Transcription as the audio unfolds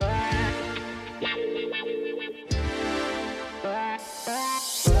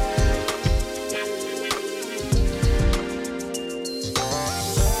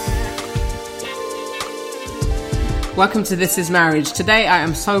Welcome to This Is Marriage. Today I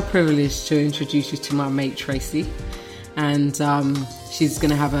am so privileged to introduce you to my mate Tracy, and she's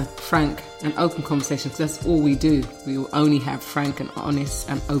going to have a frank and open conversation, because that's all we do. We will only have frank and honest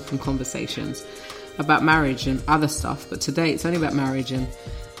and open conversations about marriage and other stuff, but today it's only about marriage and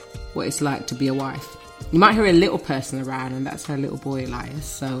what it's like to be a wife. You might hear a little person around, and that's her little boy Elias,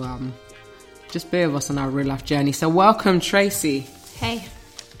 so just bear with us on our real life journey. So welcome, Tracy. Hey.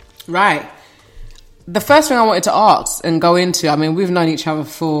 Right. The first thing I wanted to ask and go into, I mean, we've known each other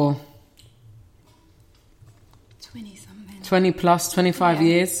for 20 plus, 25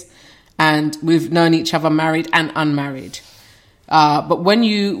 years, and we've known each other married and unmarried. But when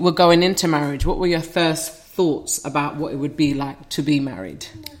you were going into marriage, what were your first thoughts about what it would be like to be married?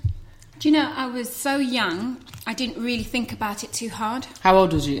 Do you know, I was so young, I didn't really think about it too hard. How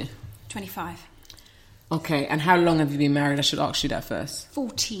old was you? 25. Okay, and how long have you been married? I should ask you that first.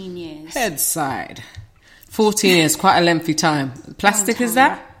 14 years. Head side. 14 years, quite a lengthy time. Plastic, is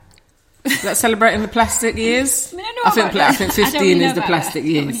that? Is that celebrating the plastic years? I think 15 is the plastic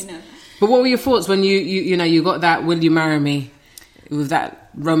years. But what were your thoughts when you got that "Will you marry me?" with that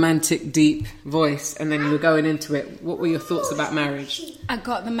romantic, deep voice, and then you were going into it? What were your thoughts about marriage? I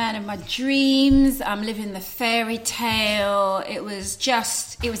got the man of my dreams. I'm living the fairy tale. It was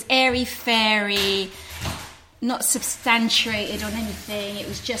airy fairy, not substantiated on anything. It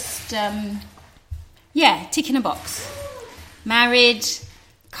was just, ticking a box. Married,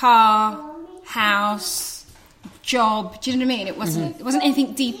 car, house, job. Do you know what I mean? It wasn't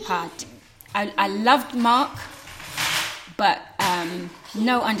anything deeper. I loved Mark, but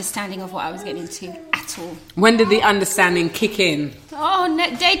no understanding of what I was getting into at all. When did the understanding kick in? Oh,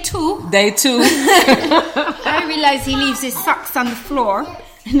 day two. Day two. I realised he leaves his socks on the floor.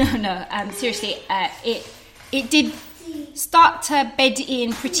 No. Seriously, it did start to bed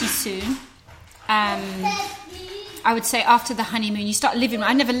in pretty soon. I would say after the honeymoon, you start living.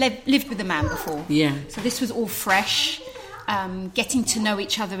 I never lived with a man before. Yeah. So this was all fresh, getting to know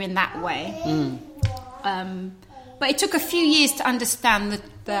each other in that way. But it took a few years to understand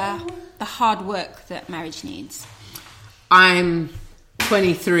the hard work that marriage needs. I'm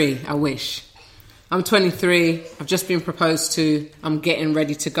 23, I wish. I'm 23, I've just been proposed to. I'm getting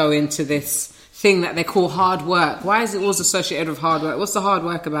ready to go into this thing that they call hard work. Why is it always associated with hard work? What's the hard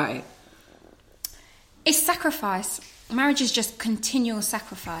work about it? It's sacrifice. Marriage is just continual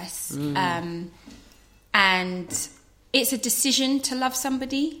sacrifice. And it's a decision to love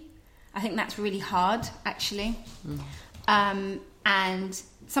somebody. I think that's really hard, actually. And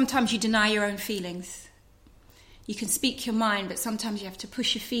sometimes you deny your own feelings. You can speak your mind, but sometimes you have to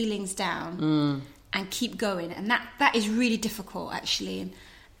push your feelings down and keep going. And that is really difficult, actually.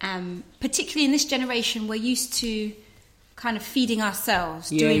 And particularly in this generation, we're used to kind of feeding ourselves,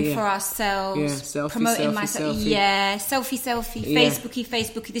 doing for ourselves, promoting myself. Selfie. Yeah, selfie,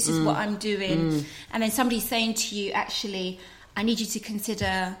 Facebooky. This is what I'm doing. And then somebody saying to you, actually, I need you to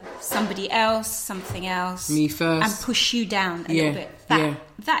consider somebody else, something else. Me first. And push you down a little bit.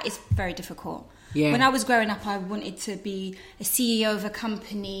 That is very difficult. Yeah. When I was growing up, I wanted to be a CEO of a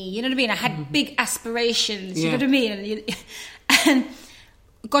company. You know what I mean? I had big aspirations. You know what I mean? And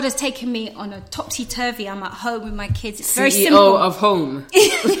God has taken me on a topsy-turvy. I'm at home with my kids. It's very CEO simple. of home.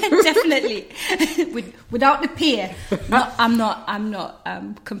 Definitely. Without the peer. I'm not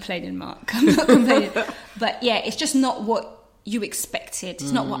complaining, Mark. I'm not complaining. But yeah, it's just not what you expected.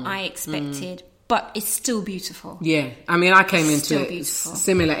 It's not what I expected. But it's still beautiful. Yeah. I mean, I came into it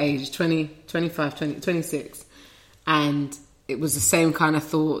similar age, 20, 25, 20, 26. And it was the same kind of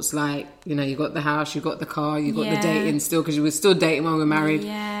thoughts, like, you know, you got the house, you got the car, you got the dating still, because you were still dating when we were married.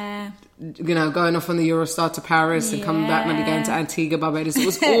 Yeah. You know, going off on the Eurostar to Paris and coming back, maybe going to Antigua, Barbados. It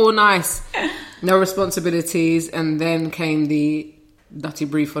was all nice. No responsibilities. And then came the nutty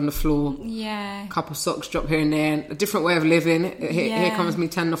brief on the floor. Yeah. Couple socks dropped here and there. A different way of living. Here comes me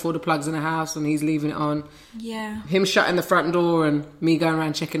turning off all the plugs in the house and he's leaving it on. Yeah. Him shutting the front door and me going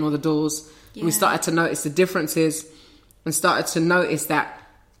around checking all the doors. Yeah. And we started to notice the differences and started to notice that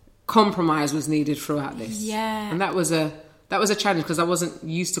compromise was needed throughout this. Yeah. And that was a challenge, because I wasn't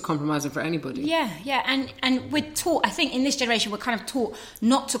used to compromising for anybody. Yeah. And we're taught, I think in this generation, we're kind of taught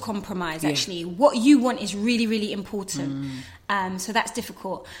not to compromise, actually. What you want is really, really important. So that's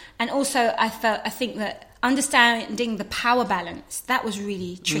difficult. And also, I think that understanding the power balance, that was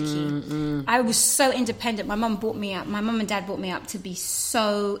really tricky. I was so independent. My mum and dad brought me up to be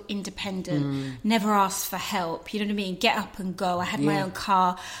so independent, never asked for help, you know what I mean? Get up and go. I had my own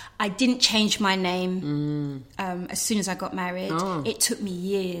car. I didn't change my name as soon as I got married. It took me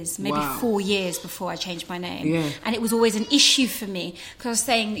years, maybe 4 years before I changed my name. And it was always an issue for me because I was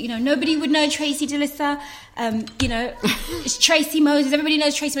saying, you know, nobody would know Tracy DeLissa. You know, it's Tracy Moses. Everybody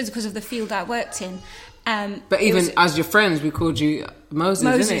knows Tracy Moses because of the field I worked in. But even as your friends, we called you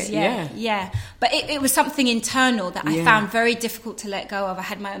Moses, isn't it? Yeah. But it was something internal that I found very difficult to let go of. I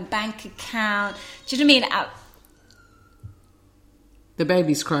had my own bank account. Do you know what I mean? The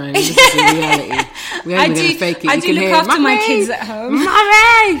baby's crying. This is the reality. We ain't going to fake it. I do look after my kids at home.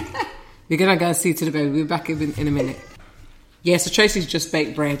 Mommy! You're going to go and see to the baby. We'll be back in a minute. Yeah, so Tracy's just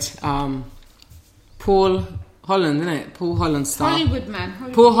baked bread. Paul Holland, isn't it? Paul Holland style. Hollywood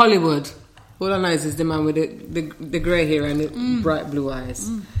man. Paul Hollywood. All I know is the man with the grey hair and the bright blue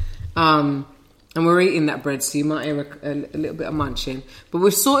eyes. And we're eating that bread, so you might hear a little bit of munching. But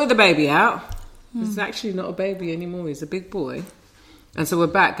we've sorted the baby out. It's actually not a baby anymore. He's a big boy. And so we're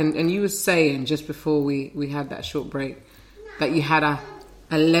back. And you were saying just before we had that short break that you had a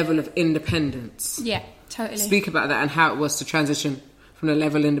level of independence. Yeah, totally. Speak about that and how it was to transition from the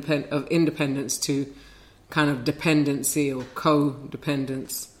level of independence to kind of dependency or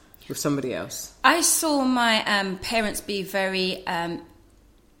codependence with somebody else. I saw my parents be very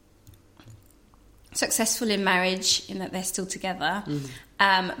successful in marriage, in that they're still together,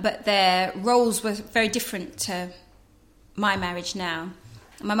 but their roles were very different to my marriage now.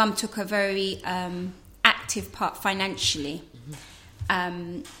 My mum took a very active part financially,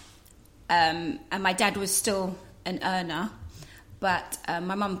 and my dad was still an earner, but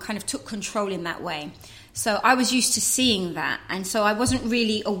my mum kind of took control in that way. So I was used to seeing that, and so I wasn't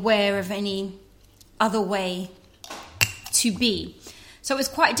really aware of any other way to be. So it was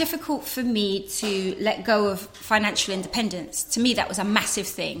quite difficult for me to let go of financial independence. To me, that was a massive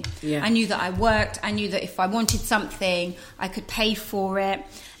thing. Yeah. I knew that I worked. I knew that if I wanted something, I could pay for it.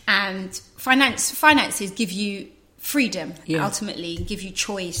 And finances give you freedom, ultimately, give you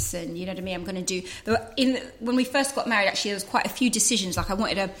choice. And you know what I mean? I'm going to do... When we first got married, actually, there was quite a few decisions. Like I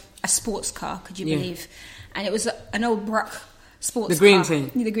wanted a sports car, could you believe? And it was an old Bruck sports car. The green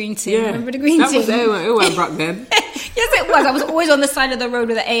thing. The green thing. Yeah. Remember the green thing? It was Bruck then. Yes, it was. I was always on the side of the road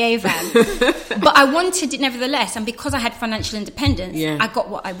with an AA van. But I wanted it nevertheless. And because I had financial independence, I got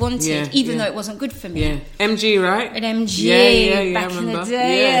what I wanted, even though it wasn't good for me. Yeah. MG, right? An MG back in the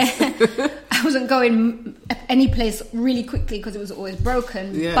day. Yeah. I wasn't going any place really quickly because it was always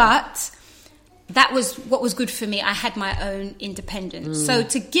broken. Yeah. But that was what was good for me. I had my own independence. So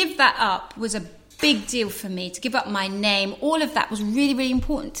to give that up was a big deal for me. To give up my name, all of that was really, really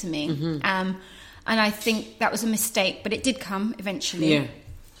important to me. And I think that was a mistake, but it did come eventually. Yeah.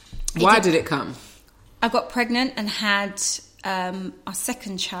 Why did it come? I got pregnant and had our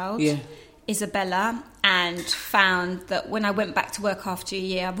second child, Isabella, and found that when I went back to work after a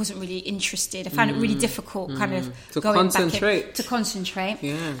year, I wasn't really interested. I found it really difficult kind of going back to concentrate.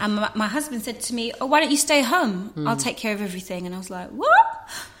 Yeah. And my husband said to me, why don't you stay home? I'll take care of everything. And I was like, what?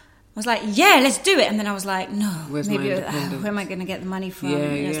 I was like, yeah, let's do it. And then I was like, no, where am I going to get the money from?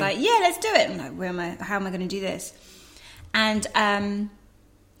 And I was like, yeah, let's do it. I'm like, how am I going to do this? And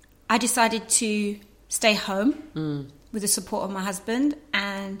I decided to stay home with the support of my husband.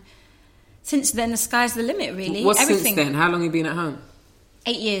 And since then, the sky's the limit, really. Since then? How long have you been at home?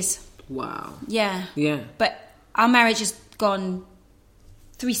 8 years. Wow. Yeah. Yeah. But our marriage has gone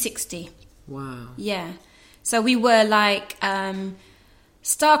 360. Wow. Yeah. So we were like...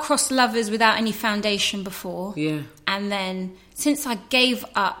 star-crossed lovers without any foundation before. Yeah. And then since I gave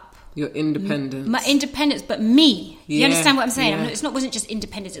up... Your independence. My independence, but me. You understand what I'm saying? Yeah. It wasn't just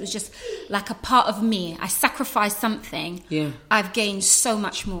independence. It was just like a part of me. I sacrificed something. Yeah. I've gained so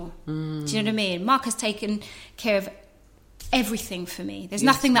much more. Do you know what I mean? Mark has taken care of everything for me. There's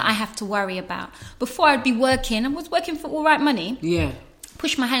nothing that I have to worry about. Before I'd be working, I was working for all right money. Yeah.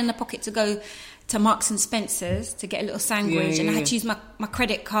 Push my hand in the pocket to go... to Marks and Spencer's to get a little sandwich, and I had to use my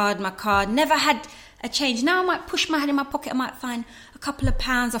credit card, my card. Never had a change. Now I might push my hand in my pocket. I might find a couple of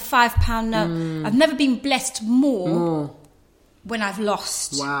pounds, a £5 note. I've never been blessed more when I've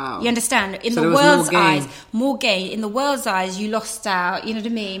lost. Wow. You understand? In the world's eyes, more gain. In the world's eyes, you lost out. You know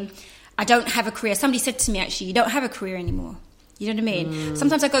what I mean? I don't have a career. Somebody said to me, actually, you don't have a career anymore. You know what I mean?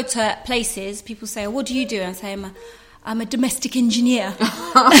 Sometimes I go to places, people say, what do you do? And I say, I'm a domestic engineer.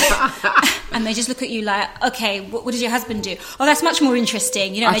 And they just look at you like, okay, what does your husband do? Oh, that's much more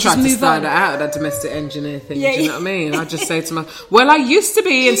interesting. You know, they just move on. I tried to start out that domestic engineer thing, do you know what I mean? I just say to myself, well, I used to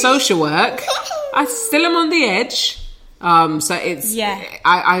be in social work. I still am on the edge. So it's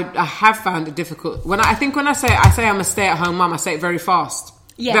I have found it difficult. When I say I'm a stay-at-home mum, I say it very fast,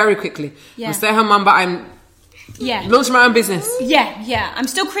 very quickly. I'm a stay-at-home mum, but I'm launching my own business. I'm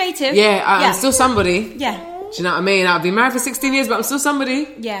still creative. I'm still somebody. Do you know what I mean? I've been married for 16 years, but I'm still somebody.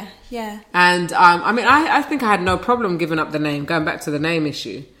 And I mean, I think I had no problem giving up the name. Going back to the name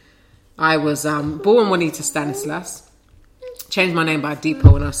issue, I was born Juanita Stanislas. Changed my name by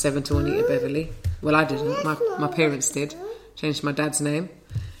Deepo when I was 7 to Juanita Beverly. Well, I didn't. My parents did. Changed my dad's name.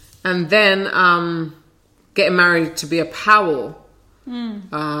 And then getting married to be a Powell.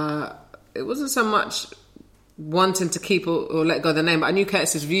 It wasn't so much wanting to keep or let go of the name, but I knew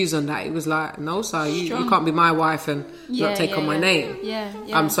Curtis's views on that. He was like, no, sir, you can't be my wife and not take on my name.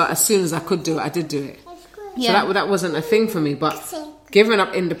 So as soon as I could do it, I did do it. So that wasn't a thing for me, but giving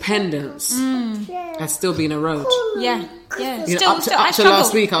up independence has still been a road. You know, up to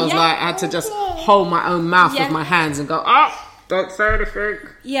last week, I was like, I had to just hold my own mouth with my hands and go, don't say anything.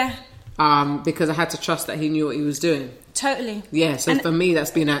 Because I had to trust that he knew what he was doing. Totally. So for me,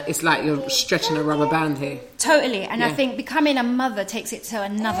 that's been it's like you're stretching a rubber band here. Totally. And I think becoming a mother takes it to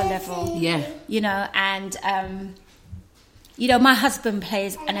another level. You know, and you know, my husband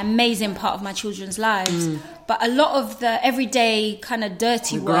plays an amazing part of my children's lives, but a lot of the everyday kind of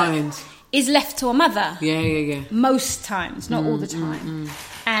dirty work is left to a mother. Most times, not all the time.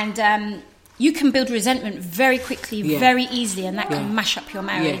 And you can build resentment very quickly, very easily, and that can mash up your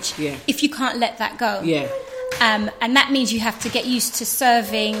marriage if you can't let that go. And that means you have to get used to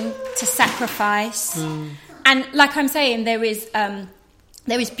serving, to sacrifice. And like I'm saying, there is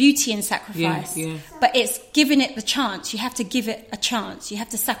beauty in sacrifice, but it's giving it the chance. You have to give it a chance. You have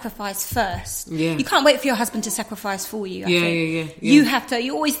to sacrifice first. You can't wait for your husband to sacrifice for you. I think. You have to.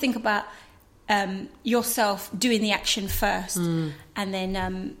 You always think about yourself doing the action first, and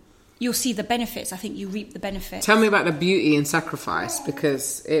then you'll see the benefits. I think you reap the benefits. Tell me about the beauty in sacrifice,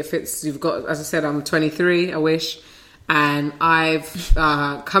 because you've got, as I said, I'm 23, I wish, and I've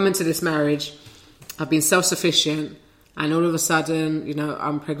come into this marriage. I've been self-sufficient. And all of a sudden, you know,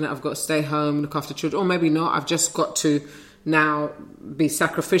 I'm pregnant, I've got to stay home, look after children. Or maybe not, I've just got to now be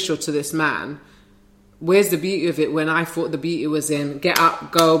sacrificial to this man. Where's the beauty of it when I thought the beauty was in get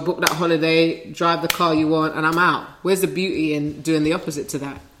up, go, book that holiday, drive the car you want, and I'm out? Where's the beauty in doing the opposite to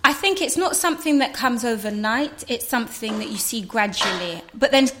that? I think it's not something that comes overnight. It's something that you see gradually.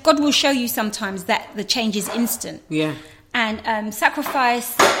 But then God will show you sometimes that the change is instant. And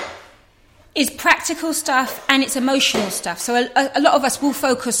sacrifice is practical stuff and it's emotional stuff. So a lot of us will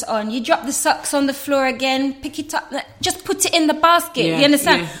focus on, you drop the socks on the floor again, pick it up, just put it in the basket. You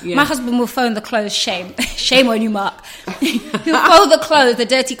understand? My husband will phone the clothes, shame on you, Mark. He'll fold the clothes, the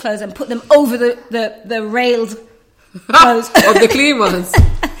dirty clothes, and put them over the railed clothes. Of the clean ones.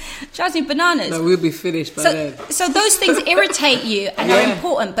 Drives me bananas. No, we'll be finished by then. So those things irritate you and are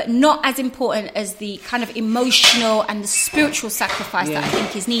important, but not as important as the kind of emotional and the spiritual sacrifice that I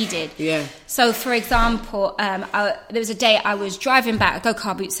think is needed. So, for example, there was a day I was driving back. I go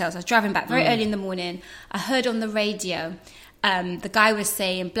car boot sales. I was driving back very early in the morning. I heard on the radio the guy was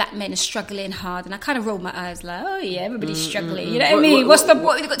saying black men are struggling hard, and I kind of rolled my eyes like, oh yeah, everybody's struggling. You know what I mean? What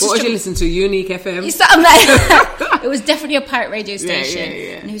did you listen to? Unique FM? It was definitely a pirate radio station.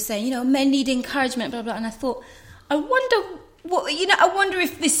 And he was saying, you know, men need encouragement, blah blah. And I thought, I wonder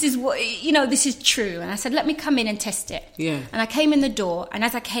if this is what, you know, this is true. And I said, let me come in and test it. And I came in the door, and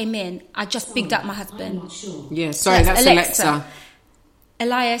as I came in, I just bigged up my husband. Sorry, that's Alexa.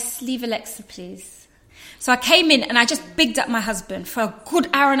 Elias, leave Alexa, please. So I came in and I just bigged up my husband for a good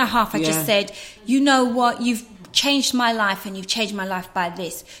hour and a half. I just said, you know what, you've changed my life and you've changed my life by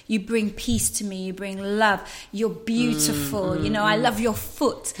this. You bring peace to me. You bring love. You're beautiful. You know, I love your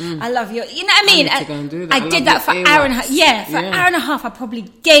foot. I love your, you know what I mean? I did that for an hour and a half. For an hour and a half, I probably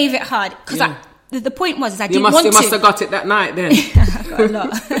gave it hard. Because the point was, I didn't want to. You must have got it that night then. I got a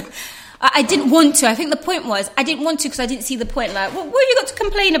lot. I didn't want to. I think the point was, I didn't want to because I didn't see the point. Like, what have you got to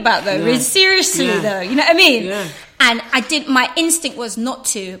complain about, though? Really, seriously, though. You know what I mean? And my instinct was not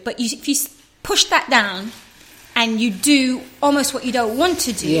to. But if you push that down and you do almost what you don't want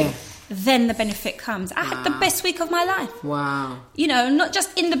to do, then the benefit comes. I had the best week of my life. Wow. You know, not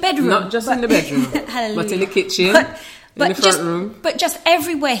just in the bedroom. Not just in the bedroom. But in the kitchen, in the front room. But just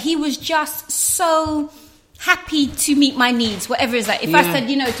everywhere. He was just so happy to meet my needs, whatever it is. Like if I said,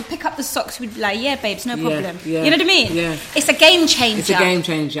 you know, to pick up the socks, we'd be like, yeah, babes, no problem. You know what I mean? It's a game changer. It's a game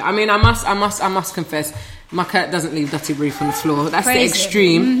changer. I mean, I must confess, my cat doesn't leave dirty brief on the floor. That's the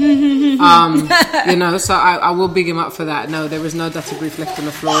extreme. You know, so I will big him up for that. No, there is no dirty brief left on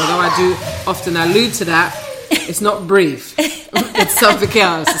the floor. Although I do often allude to that It's not brief. It's something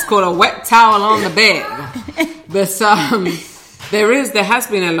else. It's called a wet towel on the bed. But there has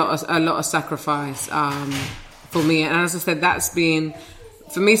been a lot of sacrifice for me, and as I said,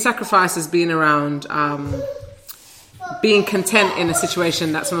 for me, sacrifice has been around being content in a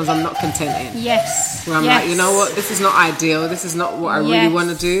situation that sometimes I'm not content in. Yes. Where I'm like, you know what, this is not ideal. This is not what I really want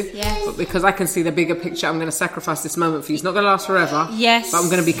to do. Yes. But because I can see the bigger picture, I'm going to sacrifice this moment for you. It's not going to last forever. Yes. But I'm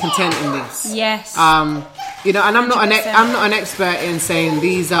going to be content in this. Yes. You know, and I'm not 100%. an expert in saying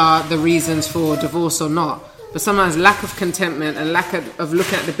these are the reasons for divorce or not. But sometimes lack of contentment and lack of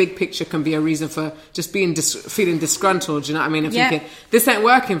looking at the big picture can be a reason for just being feeling disgruntled, you know what I mean? And thinking, this ain't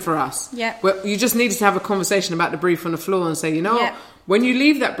working for us. Yeah. Well, you just needed to have a conversation about the brief on the floor and say, you know what, when you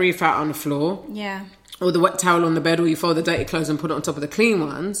leave that brief out on the floor, or the wet towel on the bed, or you fold the dirty clothes and put it on top of the clean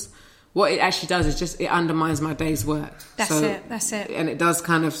ones, what it actually does is just, it undermines my day's work. That's it. And it does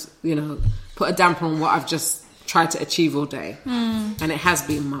kind of, you know, put a damper on what I've just tried to achieve all day. And it has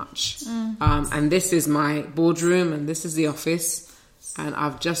been much. And this is my boardroom and this is the office, and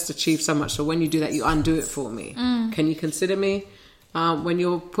I've just achieved so much. So when you do that, you undo it for me. Can you consider me when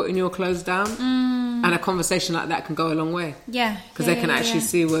you're putting your clothes down? And a conversation like that can go a long way. Because they can actually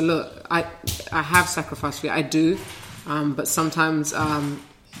see, well, look, I have sacrificed for you. I do. But sometimes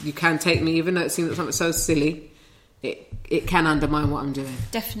you can take me, even though it seems like something so silly, it can undermine what I'm doing.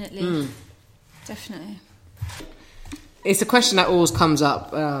 Definitely. It's a question that always comes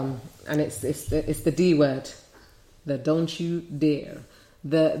up, and it's the D word, the don't you dare,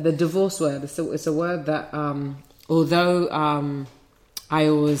 the divorce word. It's a word that although I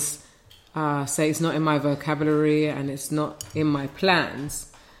always say it's not in my vocabulary and it's not in my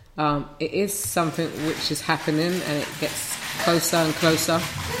plans, it is something which is happening, and it gets closer and closer.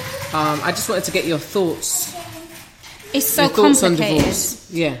 I just wanted to get your thoughts. It's so complicated.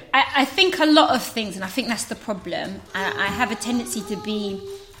 Yeah. I think a lot of things, and I think that's the problem. I have a tendency to be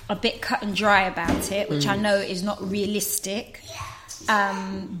a bit cut and dry about it, which I know is not realistic.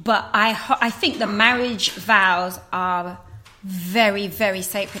 But I think the marriage vows are very, very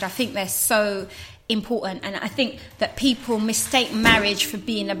sacred. I think they're so important, and I think that people mistake marriage for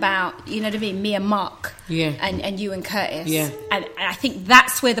being about, you know what I mean, me and Mark, and you and Curtis, and I think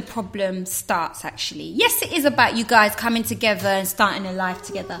that's where the problem starts. Actually, yes, it is about you guys coming together and starting a life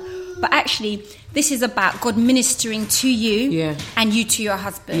together, but actually this is about God ministering to you and you to your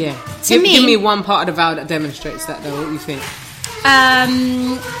husband. Give me one part of the vow that demonstrates that, though. What do you think?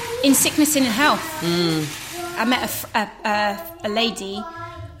 In sickness and in health. I met a lady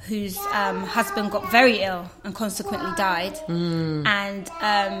whose husband got very ill and consequently died. And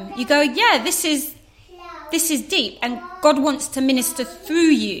you go, this is deep, and God wants to minister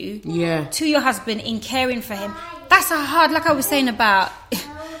through you to your husband in caring for him. That's a hard, like I was saying about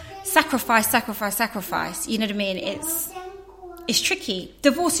sacrifice. You know what I mean? It's tricky.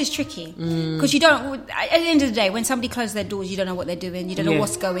 Divorce is tricky because you don't. At the end of the day, when somebody closes their doors, you don't know what they're doing. You don't know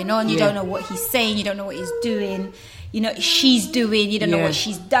what's going on. You don't know what he's saying. You don't know what he's doing. You know, she's doing, you don't know what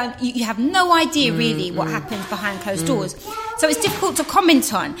she's done. You have no idea really what happens behind closed doors. So it's difficult to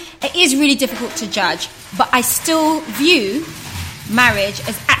comment on. It is really difficult to judge. But I still view marriage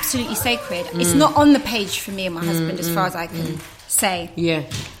as absolutely sacred. It's not on the page for me and my husband as far as I can say.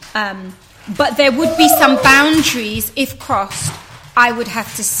 But there would be some boundaries, if crossed. I would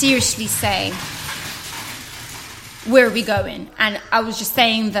have to seriously say, where are we going? And I was just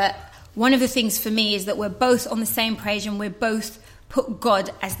saying that one of the things for me is that we're both on the same page and we're both put God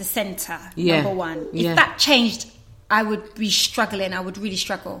as the centre, number one. If that changed, I would be struggling. I would really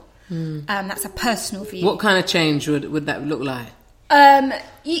struggle. That's a personal view. What kind of change would that look like? We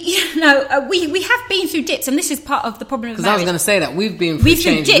have been through dips, and this is part of the problem. Because I was going to say that we've been through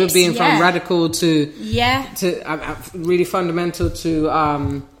change. We've been from radical to really fundamental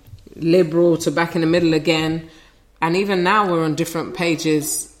to liberal to back in the middle again, and even now we're on different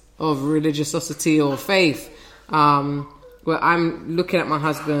pages of religiosity or faith, where I'm looking at my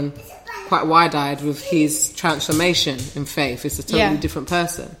husband quite wide-eyed with his transformation in faith. It's a totally different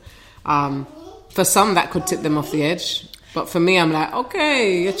person. For some, that could tip them off the edge. But for me, I'm like,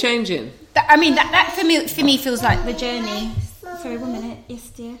 okay, you're changing. That for me feels like the journey. Sorry, 1 minute. Yes,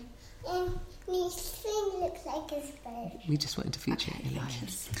 dear. This thing looks like a bird. We just wanted to feature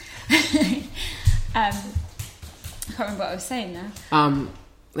Elias. I can't remember what I was saying now.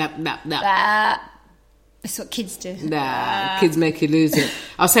 That's what kids do. Kids make you lose it.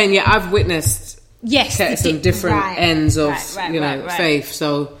 I was saying, I've witnessed some different ends of faith.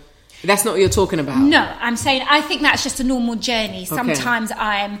 So that's not what you're talking about. No, I'm saying I think that's just a normal journey. Sometimes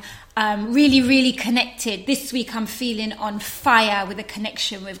I'm really, really connected. This week I'm feeling on fire with a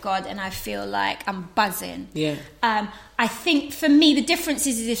connection with God, and I feel like I'm buzzing. Yeah. I think for me, the difference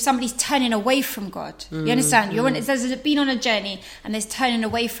is if somebody's turning away from God. You understand? There's been on a journey and there's turning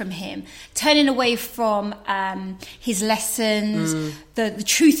away from Him, turning away from His lessons, the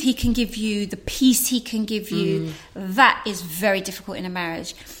truth He can give you, the peace He can give you. That is very difficult in a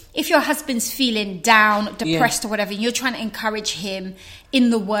marriage. If your husband's feeling down, depressed or whatever, and you're trying to encourage him in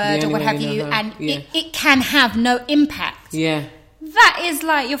the word or what have you, and it can have no impact. Yeah. That is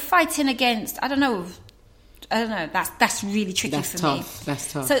like you're fighting against, I don't know, that's really tricky for me.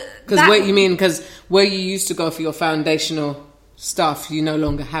 That's tough. So because where you used to go for your foundational stuff, you no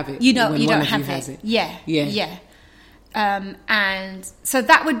longer have it. You don't have it. Yeah. And so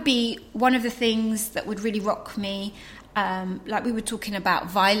that would be one of the things that would really rock me. Like we were talking about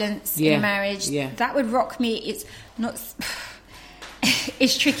violence in a marriage, that would rock me. It's not.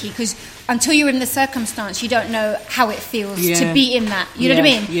 It's tricky because until you're in the circumstance, you don't know how it feels to be in that. You know what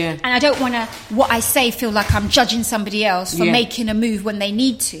I mean? Yeah. And I don't want to, what I say, feel like I'm judging somebody else for making a move when they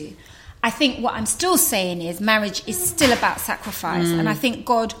need to. I think what I'm still saying is marriage is still about sacrifice, and I think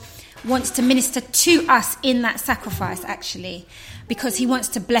God wants to minister to us in that sacrifice, actually, because He wants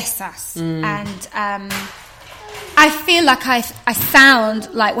to bless us. And I feel like I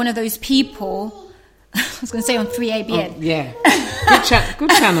sound like one of those people. I was going to say on 3ABN. Oh, yeah.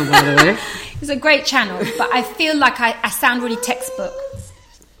 Good channel, by the way. It's a great channel, but I feel like I sound really textbook.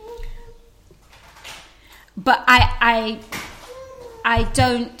 But I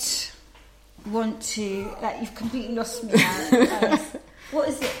don't want to... Like, you've completely lost me now. What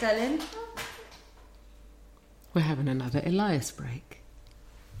is it, darling? We're having another Elias break.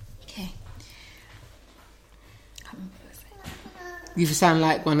 Okay. You sound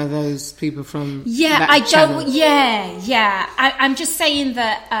like one of those people from channel. I'm just saying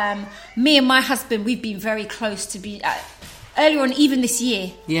that me and my husband, we've been very close to be earlier on, even this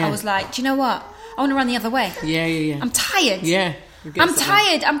year. I was like, do you know what? I want to run the other way. Yeah. I'm tired. Yeah. I'm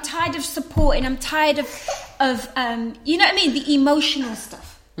tired. I'm tired of supporting. I'm tired of you know what I mean? The emotional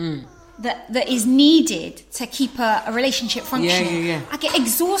stuff that is needed to keep a relationship functioning. Yeah. I get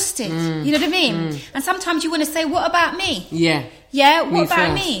exhausted. You know what I mean? And sometimes you want to say, what about me? Yeah, what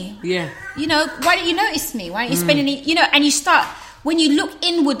about me? Yeah. You know, why don't you notice me? Why don't you spend any, you know, and you start, when you look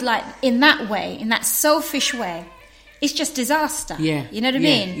inward like in that way, in that selfish way, it's just disaster. Yeah. You know what I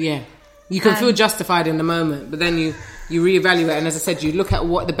mean? Yeah. You can feel justified in the moment, but then you reevaluate, and as I said, you look at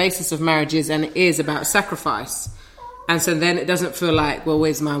what the basis of marriage is, and it is about sacrifice. And so then it doesn't feel like, well,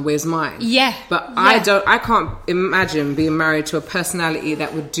 where's mine? Yeah. But I can't imagine being married to a personality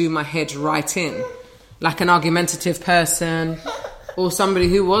that would do my head right in. Like an argumentative person or somebody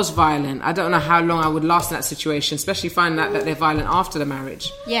who was violent. I don't know how long I would last in that situation, especially finding out that they're violent after the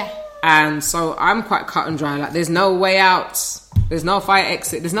marriage. Yeah. And so I'm quite cut and dry. Like, there's no way out. There's no fire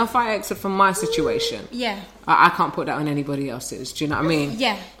exit. There's no fire exit from my situation. Yeah. I can't put that on anybody else's. Do you know what I mean?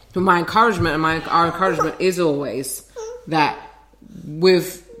 Yeah. But my encouragement and our encouragement is always that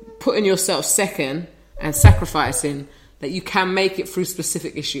with putting yourself second and sacrificing, that you can make it through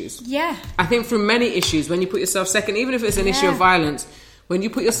specific issues. Yeah. I think through many issues, when you put yourself second, even if it's an issue of violence, when you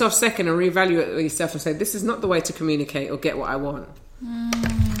put yourself second and reevaluate yourself and say, this is not the way to communicate or get what I want.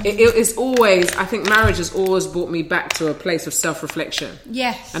 It's always, I think marriage has always brought me back to a place of self-reflection.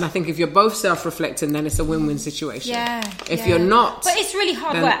 Yes. And I think if you're both self-reflecting, then it's a win-win situation. Yeah. If you're not... But it's really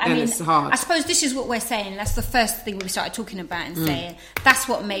hard work. I mean, it's hard. I suppose this is what we're saying. That's the first thing we started talking about and saying. That's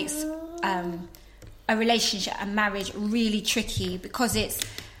what makes... a relationship and marriage really tricky, because it's,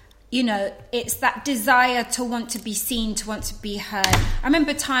 you know, it's that desire to want to be seen, to want to be heard. I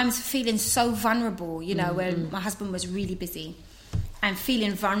remember times feeling so vulnerable, you know, when my husband was really busy and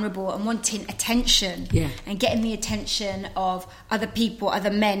feeling vulnerable and wanting attention and getting the attention of other people,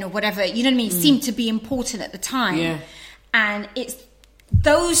 other men or whatever, you know what I mean? It seemed to be important at the time. Yeah. And it's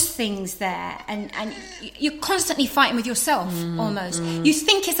those things there, and you're constantly fighting with yourself almost. You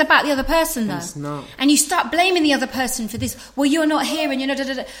think it's about the other person though. It's not. And you start blaming the other person for this. Well, you're not here and you're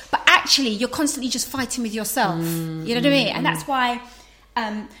not, but actually you're constantly just fighting with yourself. You know what I mean? And that's why,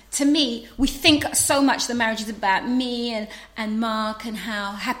 to me, we think so much the marriage is about me and Mark and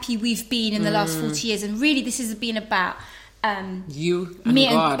how happy we've been in the last 40 years. And really this has been about you and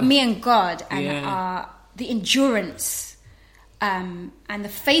God. Me and God and the endurance and the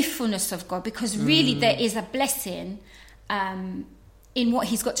faithfulness of God, because really there is a blessing in what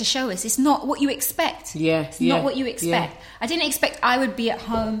He's got to show us. It's not what you expect. It's not what you expect. I didn't expect I would be at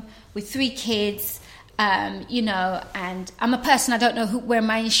home with 3 kids, you know, and I'm a person, I don't know where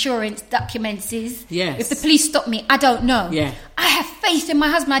my insurance documents is. Yes. If the police stop me, I don't know. Yeah. I have faith in my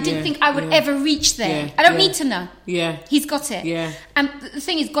husband. I didn't think I would ever reach there. Yeah. I don't need to know. Yeah. He's got it. Yeah. And the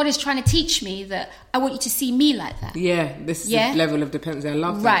thing is, God is trying to teach me that I want you to see me like that. Yeah, this is the level of dependency. I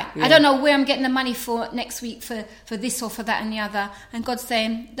love that. Right. Yeah. I don't know where I'm getting the money for next week for this or for that and the other. And God's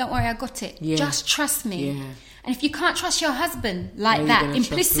saying, don't worry, I got it. Yeah. Just trust me. Yeah. And if you can't trust your husband like How that you gonna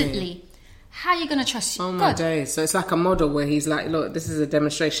trust implicitly, how are you going to trust Oh my God? days. So it's like a model where he's like, look, this is a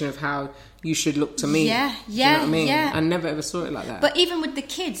demonstration of how you should look to me. Yeah, Do you know what I mean? yeah. I never ever saw it like that. But even with the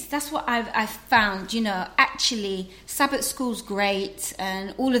kids, that's what I've found, you know, actually Sabbath school's great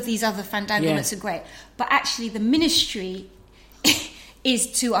and all of these other fandanglements are great. But actually the ministry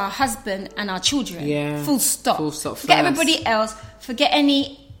is to our husband and our children. Yeah. Full stop. Full stop Forget first. everybody else. Forget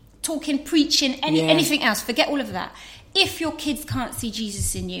any talking, preaching, anything else. Forget all of that. If your kids can't see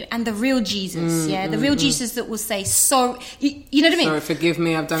Jesus in you, and the real Jesus, the real Jesus that will say, sorry, you know what I mean? Sorry, forgive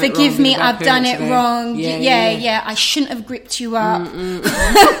me, I've done it wrong. Forgive me, Been a bad I've done parent it today. wrong. Yeah. I shouldn't have gripped you up.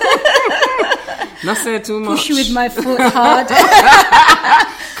 Not say too much. Push you with my foot hard.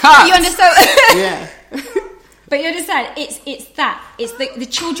 Cut. You understand? Yeah. But you understand? It's that. It's the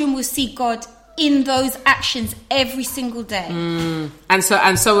children will see God in those actions every single day. And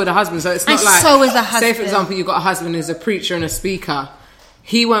so with a husband. So it's not And like, so is a say husband. for example, you've got a husband who's a preacher and a speaker.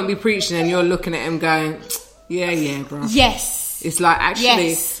 He won't be preaching and you're looking at him going, yeah, bro. Yes. It's like, actually,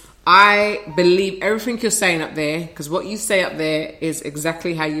 Yes. I believe everything you're saying up there, because what you say up there is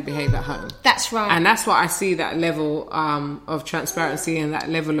exactly how you behave at home. That's right. And that's why I see that level of transparency and that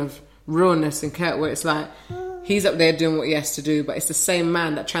level of rawness in Kurt, where it's like, he's up there doing what he has to do, but it's the same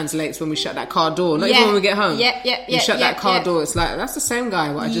man that translates when we shut that car door. Not even when we get home. You shut that car door. It's like, that's the same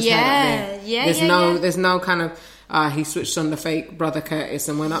guy what I just had up there. There's no kind of, he switched on the fake Brother Curtis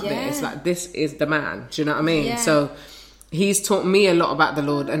and went up there. It's like, this is the man. Do you know what I mean? Yeah. So he's taught me a lot about the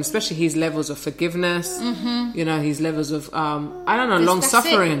Lord, and especially his levels of forgiveness. You know, his levels of, long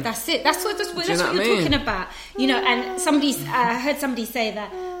suffering. That's it. That's what you know you're what I mean? talking about. You know, and I heard somebody say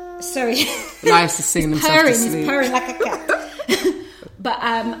that. Sorry. Lies to sing himself to sleep. He's purring like a cat. But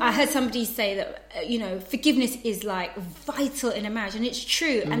I heard somebody say that, you know, forgiveness is like vital in a marriage, and it's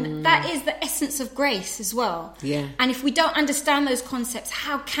true. And that is the essence of grace as well. Yeah. And if we don't understand those concepts,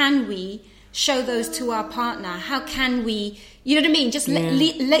 how can we show those to our partner? How can we, you know what I mean? Just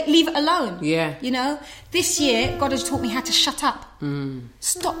leave it alone. Yeah. You know, this year, God has taught me how to shut up.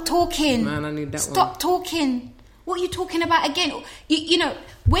 Stop talking. Man, I need that Stop talking. What are you talking about again? You know,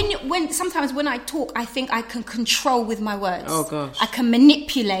 when sometimes when I talk, I think I can control with my words. Oh gosh. I can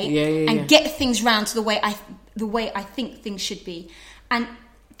manipulate and yeah. get things round to the way I think things should be. And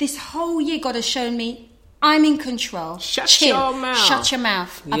this whole year, God has shown me I'm in control. Shut your mouth. Shut your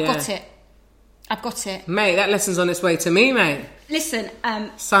mouth. Yeah. I've got it. Mate, that lesson's on its way to me, mate. Listen,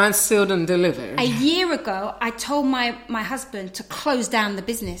 Signed, sealed and delivered. a year ago, I told my husband to close down the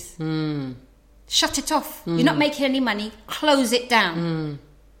business. Shut it off. You're not making any money. Close it down.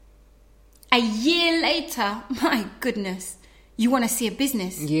 A year later, my goodness, you want to see a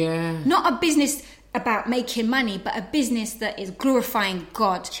business. Yeah. Not a business about making money, but a business that is glorifying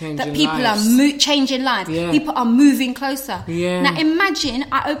God. Changing that people lives. are changing lives. Yeah. People are moving closer. Yeah. Now imagine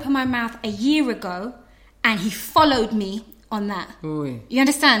I opened my mouth a year ago and he followed me on that. Ooh. You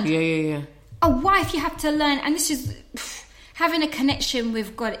understand? Yeah. A wife, you have to learn, and this is having a connection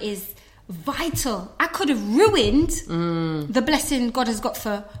with God is vital. I could have ruined the blessing God has got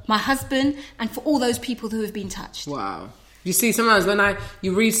for my husband and for all those people who have been touched. Wow. You see, sometimes when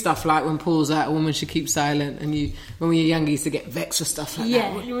you read stuff like when Paul's like, a woman should keep silent, and when we were younger, you used to get vexed with stuff like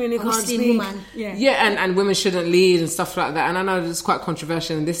that. What do you mean you can't Obviously, speak? woman. And women shouldn't lead and stuff like that. And I know it's quite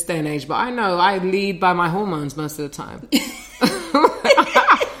controversial in this day and age, but I know I lead by my hormones most of the time.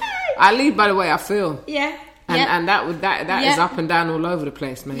 I lead by the way I feel. Yeah. And that is up and down all over the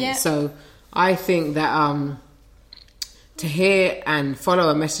place, mate. Yeah. So I think that to hear and follow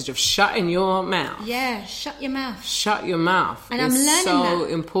a message of shutting your mouth. Yeah, shut your mouth. Shut your mouth. And I'm learning so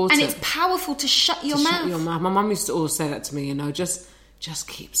that. important. And it's powerful to shut your mouth. Shut your mouth. My mum used to always say that to me, you know, just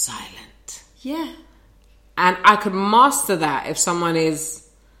keep silent. Yeah. And I could master that if someone is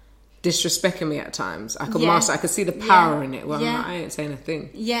disrespecting me at times. I could master. I could see the power in it. Well, I ain't saying a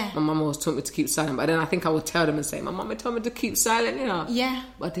thing. Yeah. My mum always taught me to keep silent, but then I think I would tell them and say, "My mum told me to keep silent," you know. Yeah.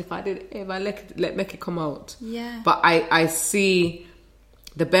 But if I make it come out. Yeah. But I see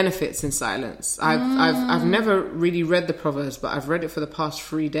the benefits in silence. I've never really read the Proverbs, but I've read it for the past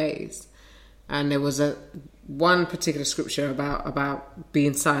 3 days, and there was one particular scripture about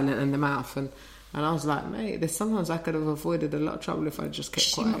being silent in the mouth, and And I was like, mate, there's sometimes I could have avoided a lot of trouble if I just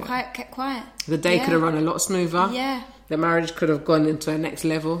kept quiet. Kept quiet. The day could have run a lot smoother. Yeah. The marriage could have gone into a next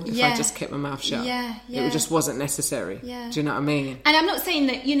level if I just kept my mouth shut. Yeah. It just wasn't necessary. Yeah. Do you know what I mean? And I'm not saying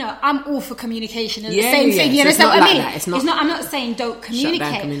that, I'm all for communication and the same thing. You understand what I mean? It's not, I'm not saying don't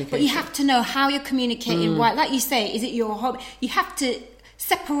communicate, but you have to know how you're communicating. Why, like you say, is it your hobby? You have to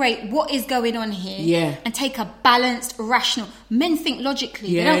separate what is going on here and take a balanced, rational. Men think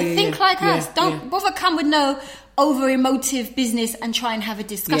logically. They don't think like us. Don't bother come with no over emotive business and try and have a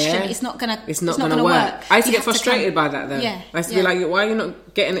discussion. It's not gonna work. I used to get frustrated by that though. I used to be like, why are you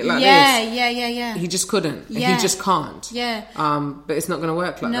not getting it like this? Yeah. He just couldn't. He just can't. But it's not gonna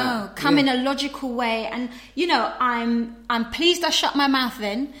work like that. No, come in a logical way. And I'm pleased I shut my mouth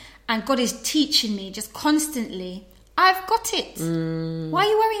then, and God is teaching me just constantly. I've got it. Why are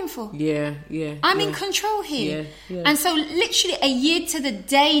you worrying for? I'm in control here. And so literally a year to the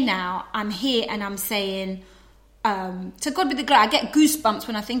day now, I'm here and I'm saying, to God be the glory. I get goosebumps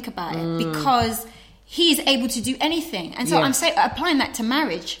when I think about it because He is able to do anything. And so I'm applying that to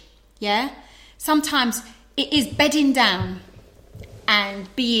marriage. Sometimes it is bedding down and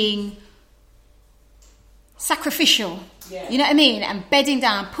being sacrificial. You know what I mean? And bedding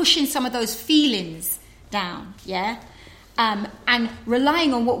down, pushing some of those feelings down, and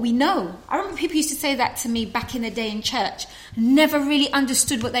relying on what we know. I remember people used to say that to me back in the day in church. Never really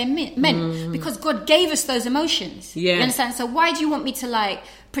understood what they meant because God gave us those emotions. You understand? So why do you want me to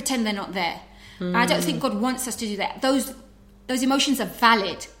pretend they're not there? I don't think God wants us to do that. Those emotions are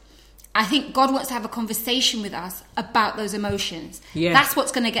valid. I think God wants to have a conversation with us about those emotions. That's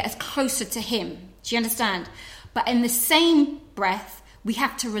what's going to get us closer to Him. Do you understand? But in the same breath, we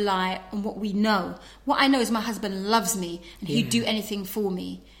have to rely on what we know. What I know is my husband loves me and he'd do anything for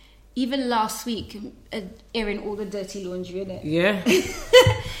me. Even last week, airing all the dirty laundry,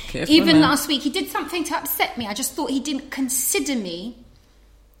 innit? Even last week, he did something to upset me. I just thought he didn't consider me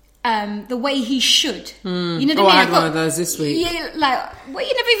the way he should. You know what I mean? I had one of those this week. You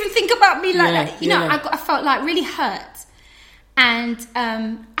never even think about me like that. I felt really hurt. And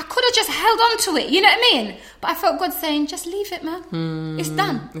I could have just held on to it, you know what I mean? But I felt God saying, just leave it, man. It's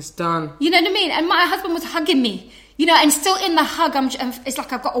done. It's done. You know what I mean? And my husband was hugging me, and still in the hug, it's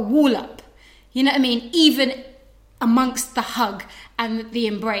like I've got a wall up. You know what I mean? Even amongst the hug and the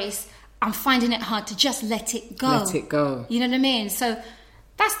embrace, I'm finding it hard to just let it go. Let it go. You know what I mean? So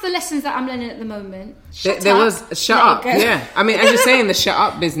that's the lessons that I'm learning at the moment. Shut up. Yeah. I mean, as you're saying, the shut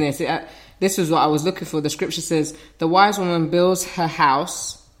up business, this was what I was looking for. The scripture says, the wise woman builds her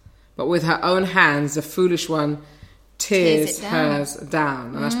house, but with her own hands, the foolish one tears hers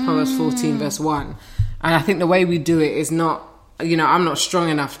down. And that's Proverbs 14 verse 1. And I think the way we do it is not, I'm not strong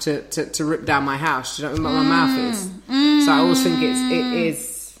enough to rip down my house. Do you know what my mouth is? So I always think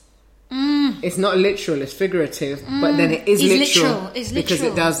it's not literal, it's figurative, but then it is literal. It's because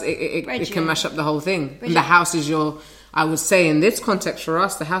it does, it can mash up the whole thing. And the house is I would say in this context for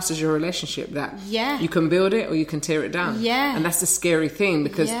us, the house is your relationship that you can build it or you can tear it down. And that's the scary thing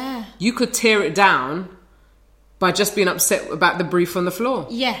because you could tear it down by just being upset about the brief on the floor.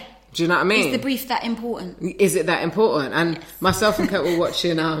 Do you know what I mean? Is the brief that important? Is it that important? And myself and Kate were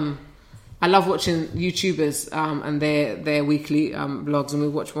watching, I love watching YouTubers and their weekly vlogs, and we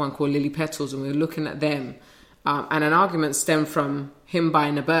watched one called Lily Petals and we were looking at them and an argument stemmed from him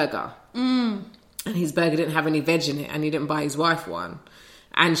buying a burger. And his burger didn't have any veg in it, and he didn't buy his wife one.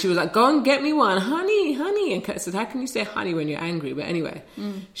 And she was like, go and get me one, honey. And Kurt said, how can you say honey when you're angry? But anyway,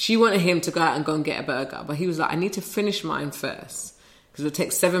 she wanted him to go out and go and get a burger. But he was like, I need to finish mine first, because it'll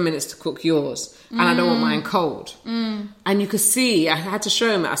take 7 minutes to cook yours. And I don't want mine cold. And you could see, I had to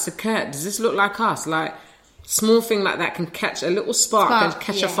show him it. I said, Kurt, does this look like us? Like, small thing like that can catch a little spark and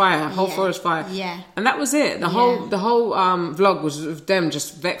catch a fire, a whole forest fire. And that was it. The whole vlog was of them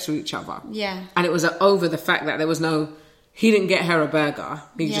just vexed with each other. And it was over the fact that there was he didn't get her a burger.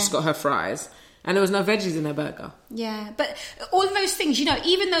 He just got her fries. And there was no veggies in her burger. But all of those things,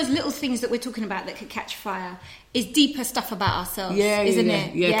 even those little things that we're talking about that could catch fire is deeper stuff about ourselves, isn't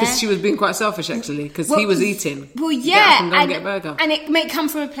it? Yeah, because she was being quite selfish, actually, because he was eating. Well, and go and get a burger. And it may come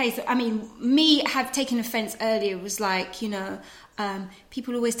from a place, me have taken offence earlier was like,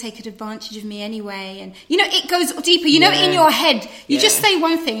 people always take advantage of me anyway. And, it goes deeper. In your head, you just say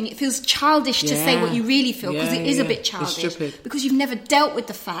one thing and it feels childish to say what you really feel because it is a bit childish. It's stupid. Because you've never dealt with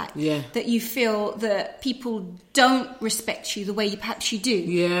the fact that you feel that people don't respect you the way perhaps you do.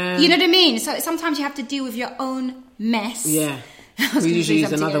 You know what I mean? So sometimes you have to deal with your own mess. We usually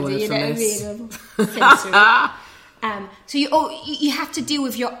use another word for mess. So you have to deal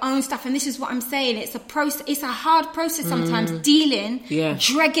with your own stuff, and this is what I'm saying. It's a process. It's a hard process sometimes, dealing,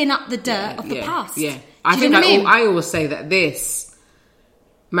 dragging up the dirt of the past. Yeah, I always say that this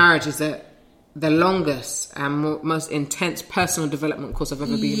marriage is the longest and most intense personal development course I've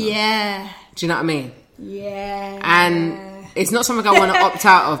ever been on. Yeah. Do you know what I mean? Yeah. And it's not something I want to opt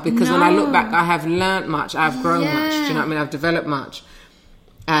out of, because when I look back, I have learned much, I've grown much. Do you know what I mean? I've developed much.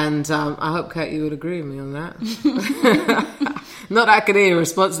 And I hope, Kate, you would agree with me on that. Not that I can hear your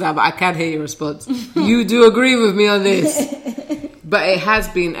response now, but I can hear your response. You do agree with me on this. But it has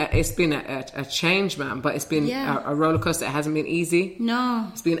been, it's been a change, man. But it's been a roller coaster. It hasn't been easy. No.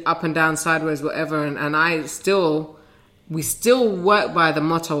 It's been up and down, sideways, whatever. And we still work by the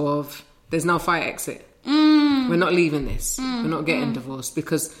motto of there's no fire exit. We're not leaving this. We're not getting divorced,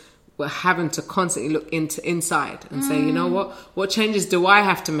 because we're having to constantly look inside and say, you know what changes do I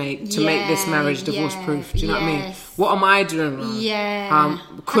have to make to make this marriage divorce proof? Do you know what I mean? What am I doing wrong? Yeah.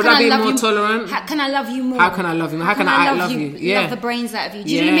 Could I be more tolerant? How can I love you more? How can I love you more? How can I out-love you? Love the brains out of you.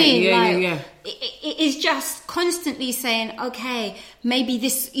 Do you know what I mean? Yeah. It is just constantly saying, okay, maybe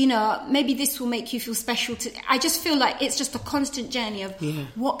this will make you feel special. I just feel like it's just a constant journey of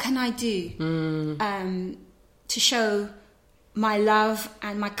what can I do to show my love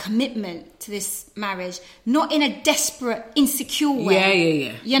and my commitment to this marriage, not in a desperate, insecure way.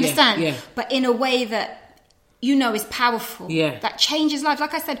 Yeah. You understand? Yeah. But in a way that is powerful. Yeah. That changes lives.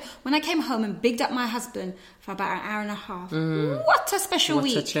 Like I said, when I came home and bigged up my husband for about an hour and a half, what a special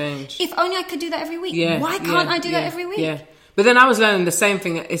week. What a change. If only I could do that every week. Why can't I do that every week? Yeah. But then I was learning the same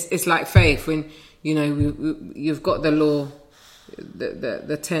thing. It's like faith. When, you've got the law,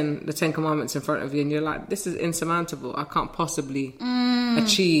 the 10 commandments in front of you, and you're like, this is insurmountable. I can't possibly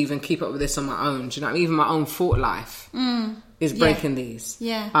achieve and keep up with this on my own. Do you know what I mean? Even my own thought life is breaking these.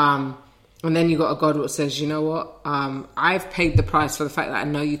 Yeah. And then you got a God that says, you know what? I've paid the price for the fact that I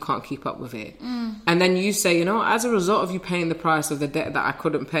know you can't keep up with it. And then you say, you know, as a result of you paying the price of the debt that I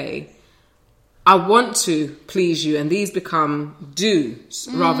couldn't pay, I want to please you, and these become do's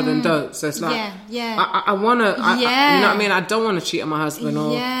rather than don'ts. So it's like, I want to, you know what I mean? I don't want to cheat on my husband,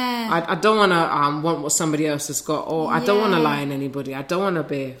 or I don't want to want what somebody else has got, or I don't want to lie on anybody. I don't want to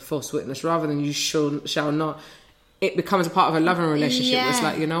bear false witness. Rather than you shall not. It becomes a part of a loving relationship. It's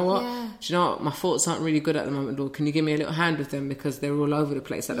like, you know what? Do you know what? My thoughts aren't really good at the moment, Lord. Can you give me a little hand with them, because they're all over the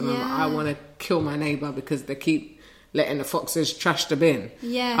place at the moment? I want to kill my neighbour because they keep letting the foxes trash the bin.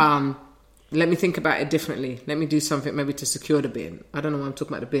 Let me think about it differently. Let me do something maybe to secure the bin. I don't know why I'm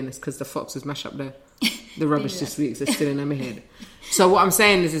talking about the bin. It's because the foxes mash up the rubbish this week. So it's still in my head. So what I'm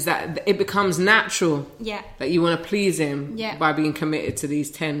saying is that it becomes natural that you want to please him by being committed to these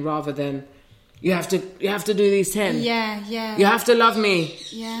 10, rather than you have to do these 10. You have to love me.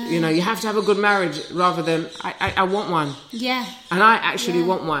 You know, you have to have a good marriage, rather than I want one. And I actually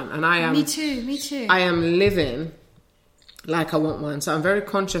want one. And I am. Me too. I am living like I want one. So I'm very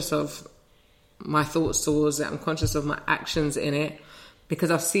conscious of my thoughts towards it. I'm conscious of my actions in it,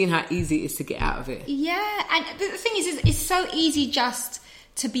 because I've seen how easy it is to get out of it. And the thing is it's so easy just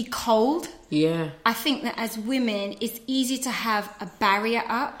to be cold. I think that as women, it's easy to have a barrier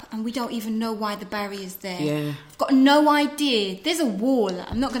up, and we don't even know why the barrier is there. I've got no idea. There's a wall,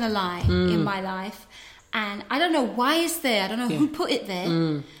 I'm not going to lie, in my life, and I don't know why it's there. I don't know who put it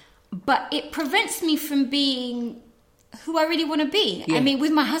there, but it prevents me from being who I really want to be. I mean,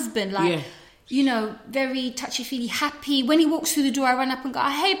 with my husband, like, you know, very touchy-feely, happy. When he walks through the door, I run up and go,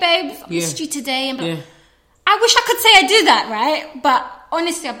 hey, babe, I missed you today. And I wish I could say I do that, right? But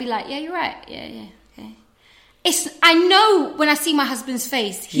honestly, I'd be like, yeah, you're right. Yeah, okay. I know when I see my husband's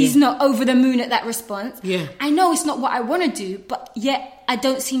face, he's not over the moon at that response. I know it's not what I want to do, but yet I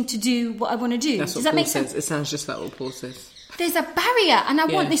don't seem to do what I want to do. Does that make sense? It sounds just like what Paul says. There's a barrier, and I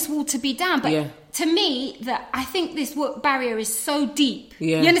want this wall to be down. But to me, I think this barrier is so deep.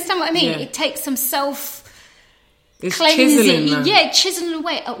 You understand what I mean? It takes some self-cleansing. Chiseling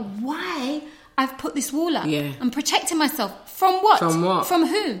away at why I've put this wall up. I'm protecting myself from what? From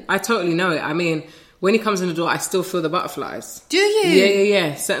who? I totally know it. I mean, when he comes in the door, I still feel the butterflies. Do you?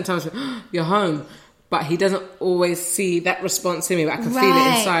 Yeah. Certain times, you're home. But he doesn't always see that response in me, but I can feel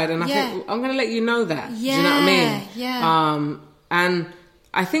it inside. And I think, I'm going to let you know that. Do you know what I mean? And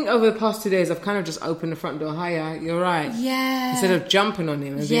I think over the past 2 days, I've kind of just opened the front door. Hiya, you're right. Instead of jumping on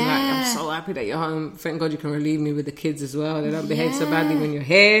him and being like, I'm so happy that you're home. Thank God you can relieve me with the kids as well. They don't behave so badly when you're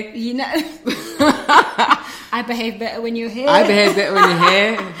here. You know. I behave better when you're here. I behave better when you're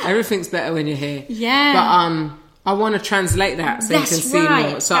here. Everything's better when you're here. But I want to translate that so you can see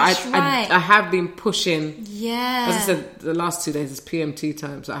more. So I have been pushing. As I said, the last 2 days is PMT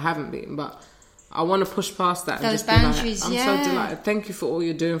time, so I haven't been. But I want to push past that. Those and just boundaries, I'm so delighted. Thank you for all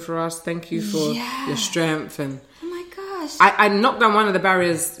you're doing for us. Thank you for your strength. And oh my gosh. I knocked down one of the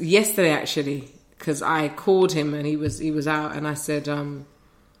barriers yesterday, actually, because I called him and he was out, and I said, I'm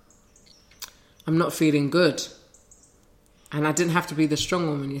not feeling good. And I didn't have to be the strong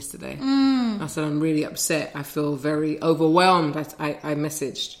woman yesterday. I said, I'm really upset. I feel very overwhelmed. I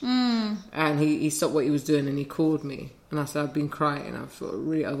messaged. And he stopped what he was doing and he called me. And I said, I've been crying. I felt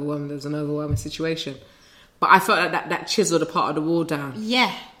really overwhelmed. There was an overwhelming situation. But I felt like that chiseled a part of the wall down. Yeah.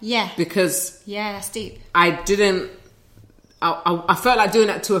 Because... yeah, that's deep. I didn't... I felt like doing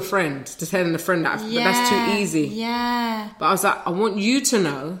that to a friend, to telling a friend that, but that's too easy. Yeah. But I was like, I want you to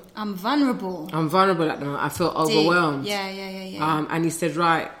know... I'm vulnerable at the moment. I feel overwhelmed. Yeah. And he said,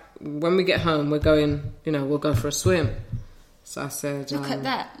 right, when we get home, we're going, we'll go for a swim. So I said... Look at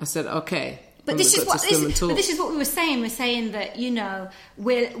that. I said, okay. But this is what we were saying. We're saying that,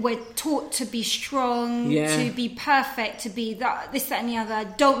 we're taught to be strong, to be perfect, to be this, that, and the other.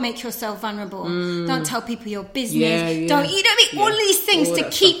 Don't make yourself vulnerable. Don't tell people your business. Don't, all these things all to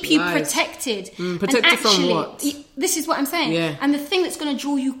keep you protected. Protected from what? This is what I'm saying. Yeah. And the thing that's going to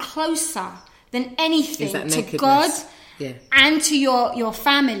draw you closer than anything to nakedness. God and to your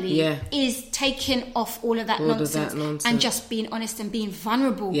family is taking off all of that nonsense and just being honest and being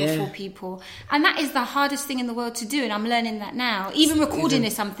vulnerable before people. And that is the hardest thing in the world to do, and I'm learning that now. Even recording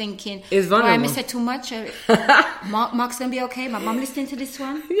this, I'm thinking, I must say too much. Mark's going to be okay. My mum listening to this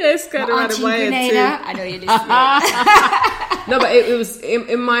one. Yeah, it's kind of out of my head too. I know you're listening. No, but it was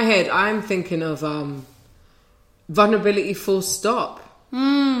in my head. I'm thinking of vulnerability full stop.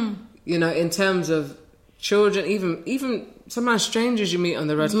 In terms of children, even sometimes strangers you meet on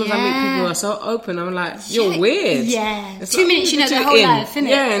the road. Sometimes I meet people who are so open. I'm like, you're weird. Yeah. It's 2 minutes, their whole life, innit?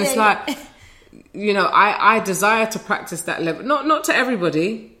 Yeah, and it's like, I desire to practice that level. Not to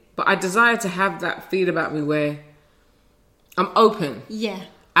everybody, but I desire to have that feel about me where I'm open. Yeah.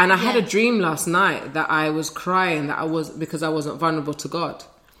 And I had a dream last night that I was crying because I wasn't vulnerable to God.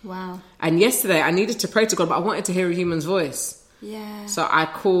 Wow. And yesterday I needed to pray to God, but I wanted to hear a human's voice. Yeah. So I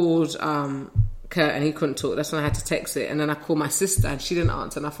called Kurt and he couldn't talk. That's when I had to text it. And then I called my sister and she didn't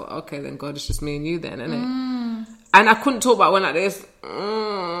answer. And I thought, okay, then God, it's just me and you then, isn't it? And I couldn't talk, but I went like this.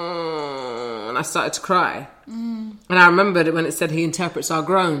 And I started to cry. And I remembered when it said he interprets our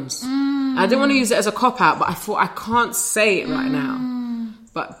groans. And I didn't want to use it as a cop-out, but I thought I can't say it right now.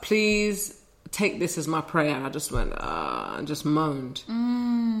 But please take this as my prayer. And I just went, and just moaned.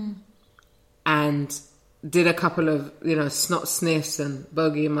 And did a couple of, snot sniffs and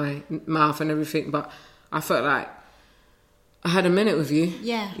bogey in my mouth and everything. But I felt like I had a minute with you.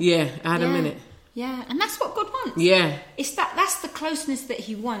 Yeah. Yeah, I had a minute. Yeah, and that's what God wants. Yeah. That's the closeness that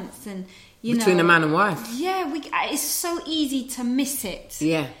he wants. And, between a man and wife. Yeah, it's so easy to miss it.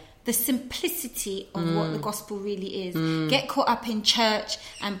 Yeah. The simplicity of what the gospel really is. Get caught up in church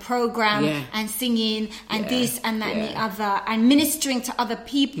and program and singing and this and that and the other and ministering to other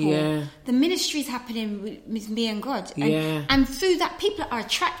people. Yeah. The ministry is happening with me and God. And through that, people are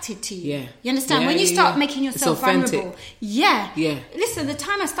attracted to you. Yeah. You understand? When you start making yourself vulnerable. Yeah. Listen, the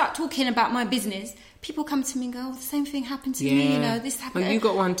time I start talking about my business, people come to me and go, oh, the same thing happened to me. This happened. Oh, you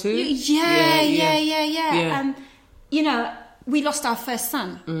got one too? Yeah. We lost our first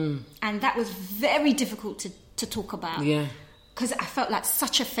son, and that was very difficult to talk about. Yeah, because I felt like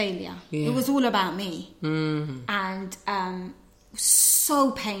such a failure. Yeah. It was all about me, and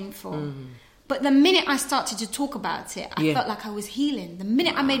so painful. But the minute I started to talk about it, I felt like I was healing. The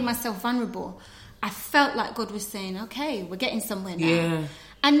minute I made myself vulnerable, I felt like God was saying, "Okay, we're getting somewhere now." Yeah.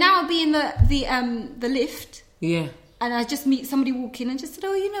 And now I'll be in the lift. Yeah. And I just meet somebody walking and just said,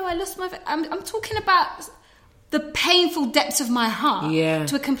 "Oh, I lost my." I'm talking about the painful depths of my heart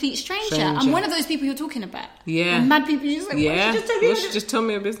to a complete stranger. I'm one of those people you're talking about. Yeah. And mad people, you're just like, why should just tell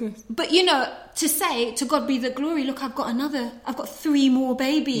me your business? But, to say, to God be the glory, look, I've got 3 more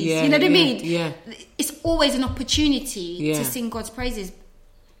babies. You know what I mean? Yeah. It's always an opportunity to sing God's praises.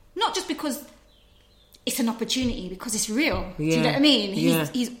 Not just because it's an opportunity, because it's real. Do you know what I mean?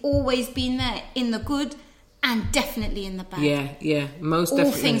 He's always been there in the good and definitely in the bad. Yeah, most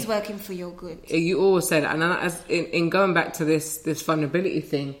definitely. All things working for your good. You always said that. And as in going back to this vulnerability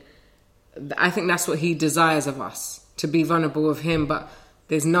thing, I think that's what he desires of us, to be vulnerable with him. But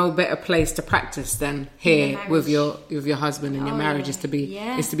there's no better place to practice than here with your husband in your marriage is to be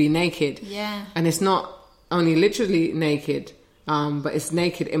naked. Yeah. And it's not only literally naked, but it's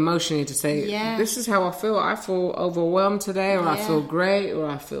naked emotionally to say, this is how I feel. I feel overwhelmed today, or I feel great, or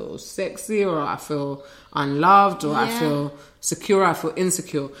I feel sexy, or I feel unloved, or I feel secure, I feel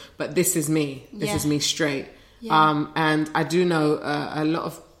insecure. But this is me. This is me straight. And I do know a lot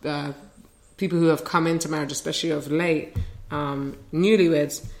of people who have come into marriage, especially of late,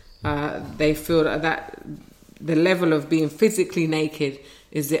 newlyweds, they feel that the level of being physically naked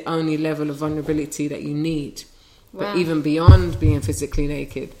is the only level of vulnerability that you need. Wow. But even beyond being physically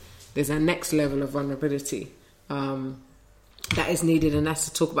naked, there's a next level of vulnerability that is needed, and that's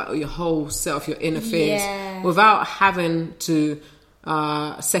to talk about your whole self, your inner fears, without having to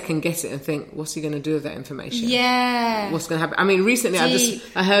second guess it and think, what's he going to do with that information? Yeah. What's going to happen? I mean, recently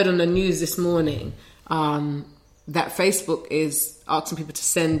I heard on the news this morning that Facebook is asking people to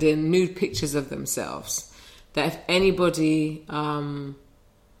send in nude pictures of themselves. That if anybody, what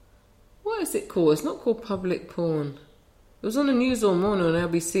is it called? It's not called public porn. It was on the news all morning on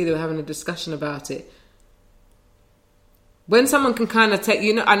LBC. They were having a discussion about it. When someone can kind of take,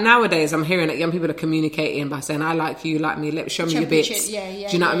 and nowadays I'm hearing that young people are communicating by saying, I like you, you like me, show me your bits. Do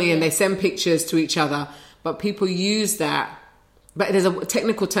you know what I mean? And they send pictures to each other. But people use that, but there's a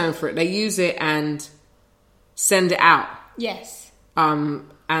technical term for it. They use it and send it out. Yes.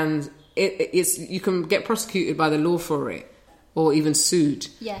 And it's you can get prosecuted by the law for it, or even sued.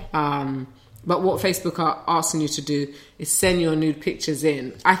 Yeah. But what Facebook are asking you to do is send your nude pictures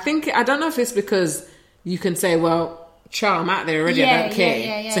in. I don't know if it's because you can say, well, I'm out there already, I don't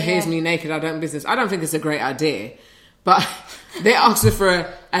care. So here's me naked, I don't business. I don't think it's a great idea. But they're asking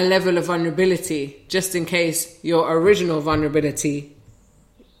for a level of vulnerability just in case your original vulnerability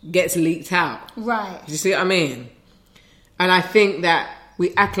gets leaked out. Right. Do you see what I mean? And I think that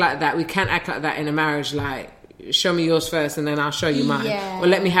we act like that. We can't act like that in a marriage, like, show me yours first and then I'll show you mine. Or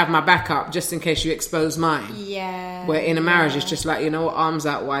let me have my backup just in case you expose mine. Yeah. Where in a marriage it's just like, arms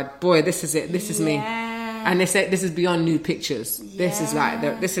out wide. Boy, this is it. This is me. And they say this is beyond nude pictures. This is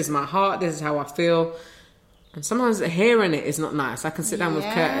like, this is my heart. This is how I feel. And sometimes hearing it is not nice. I can sit down with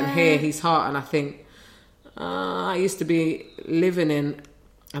Kurt and hear his heart and I think, I used to be living in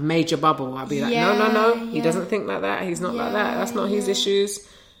a major bubble. I'll be like, no. He doesn't think like that. He's not like that. That's not his issues.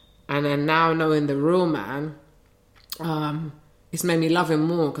 And then now knowing the real man, it's made me love him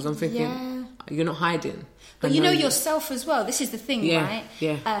more because I'm thinking, you're not hiding. But you know yourself as well. This is the thing, right?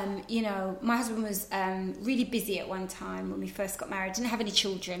 Yeah. My husband was really busy at one time when we first got married. Didn't have any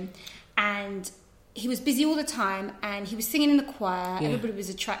children. And he was busy all the time. And he was singing in the choir. Yeah. Everybody was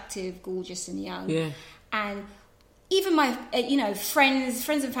attractive, gorgeous and young. Yeah. And even my, friends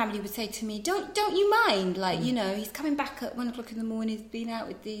and family would say to me, don't you mind? Like, he's coming back at 1 o'clock in the morning, he's been out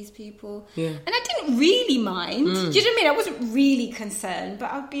with these people. Yeah. And I didn't really mind. Do you know what I mean? I wasn't really concerned,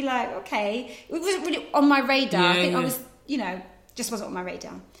 but I'd be like, okay. It wasn't really on my radar. I think I was, just wasn't on my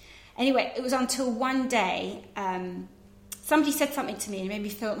radar. Anyway, it was until one day, somebody said something to me and it made me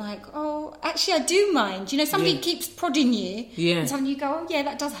feel like, oh, actually I do mind. Somebody keeps prodding you. Yeah. And suddenly you go, oh yeah,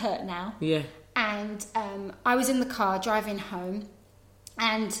 that does hurt now. Yeah. And I was in the car driving home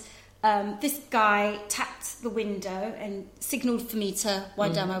and this guy tapped the window and signalled for me to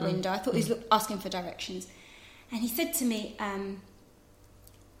wind down my window. I thought he was asking for directions. And he said to me,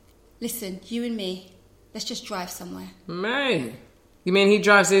 listen, you and me, let's just drive somewhere. Man. You mean he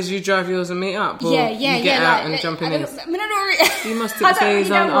drives his, you drive yours and meet up? Or you get out and jump in his? You must have said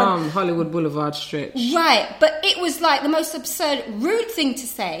he's on Hollywood Boulevard stretch. Right, but it was like the most absurd, rude thing to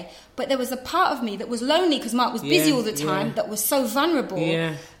say. But there was a part of me that was lonely because Mark was busy all the time, that was so vulnerable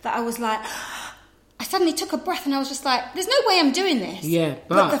that I was like, I suddenly took a breath and I was just like, there's no way I'm doing this. Yeah,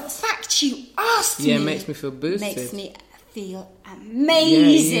 but the fact you asked me makes me feel boosted. Makes me feel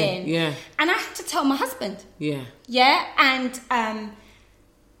amazing. Yeah. And I had to tell my husband. Yeah. Yeah, and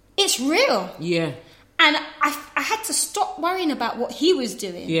it's real. Yeah. And I had to stop worrying about what he was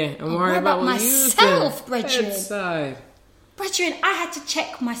doing. Yeah, and worry about what myself, Brethren. Brethren, I had to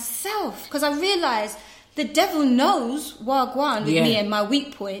check myself because I realised the devil knows Wagwan with me and my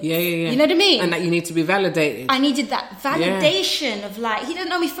weak points. Yeah. You know what I mean? And that you need to be validated. I needed that validation of like, he didn't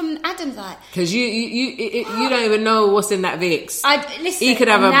know me from Adam, like. Because you don't even know what's in that Vicks. Listen, he could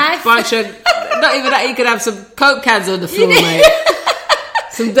have a bunch of, not even that, he could have some Coke cans on the floor, mate.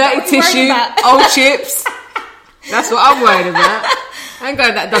 Some dirty tissue, old chips. That's what I'm worried about. I ain't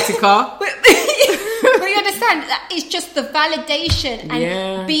going that dirty car. But you understand, it's just the validation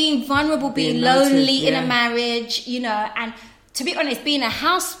and being vulnerable, being lonely in a marriage, and to be honest, being a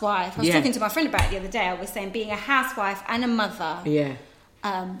housewife, I was talking to my friend about it the other day, I was saying being a housewife and a mother. Yeah.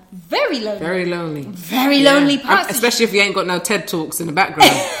 Very lonely. Very lonely. Very lonely parts. Especially if you ain't got no TED Talks in the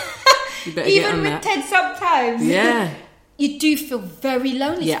background. You better even get on with that. TED sometimes. Yeah. You do feel very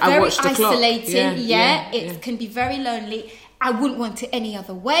lonely. Yeah, it's very I watched the isolating. clock. It can be very lonely. I wouldn't want it any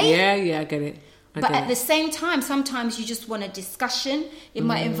other way. Yeah, I get it. But at the same time, sometimes you just want a discussion. You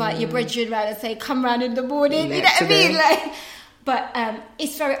might invite your brethren around and say, come round in the morning. You know what I mean? But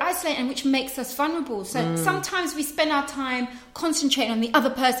it's very isolating, which makes us vulnerable. So sometimes we spend our time concentrating on the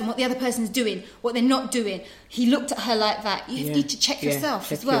other person, what the other person's doing, what they're not doing. He looked at her like that. You need to check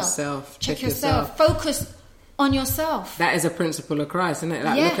yourself as well. Check yourself. Focus on yourself. That is a principle of Christ, isn't it?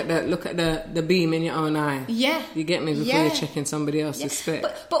 Like look at the beam in your own eye. Yeah. You get me? Before you're checking somebody else's speck.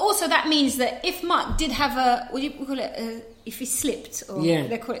 But also that means that if Mark did have what do you call it? If he slipped, or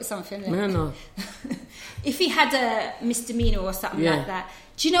they call it something. No. If he had a misdemeanor or something like that,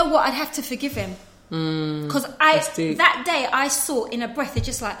 do you know what? I'd have to forgive him. Because that day I saw in a breath, it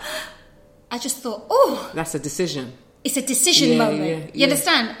just like, I just thought, oh. That's a decision. It's a decision moment. You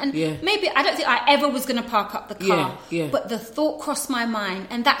understand? And maybe, I don't think I ever was going to park up the car. But the thought crossed my mind,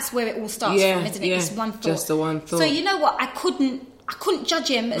 and that's where it all starts from, isn't it? It's one thought. Just the one thought. So you know what? I couldn't judge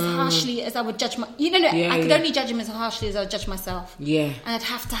him as harshly as I would judge I could only judge him as harshly as I would judge myself. Yeah. And I'd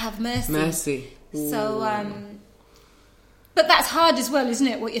have to have mercy. Ooh. So, but that's hard as well, isn't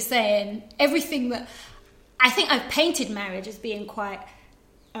it? What you're saying. Everything that I think I've painted marriage as being quite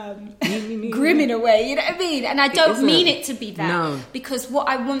grim in a way. You know what I mean? And I don't mean it to be that. No. Because what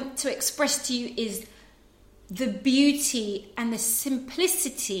I want to express to you is the beauty and the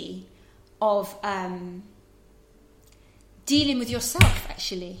simplicity of dealing with yourself,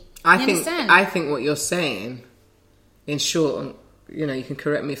 actually. I think what you're saying, in short, you know, you can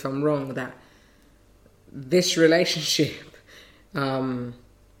correct me if I'm wrong, that this relationship,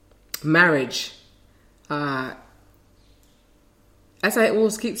 marriage, as I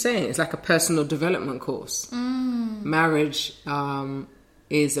always keep saying, it's like a personal development course. Marriage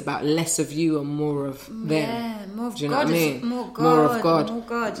is about less of you and more of them. Yeah, more of Do you know God. what I mean? More of God. More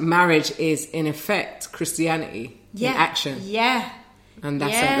God. Marriage is, in effect, Christianity in action. Yeah. And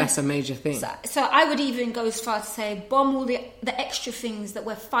that's a major thing. So I would even go as far to say, bomb all the extra things that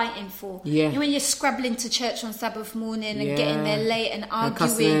we're fighting for. Yeah. You know, when you're scrabbling to church on Sabbath morning and getting there late and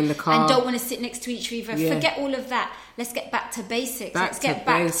arguing and don't want to sit next to each other. Yeah. Forget all of that. Let's get back to basics. Let's get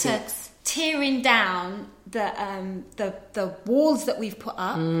back to tearing down the walls that we've put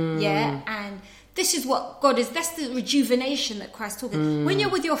up. And this is what God is. That's the rejuvenation that Christ's talking. When you're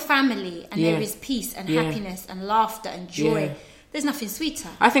with your family and there is peace and happiness and laughter and joy, there's nothing sweeter.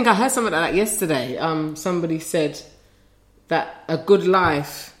 I think I heard something like that yesterday. Somebody said that a good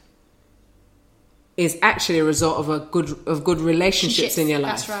life is actually a result of good relationships in your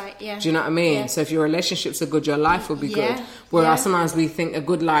life. That's right, yeah. Do you know what I mean? Yeah. So if your relationships are good, your life will be good. Whereas sometimes we think a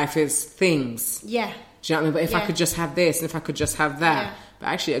good life is things. Yeah. Do you know what I mean? But if I could just have this and if I could just have that. Yeah. But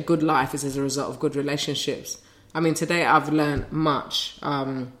actually a good life is as a result of good relationships. I mean, today I've learned much.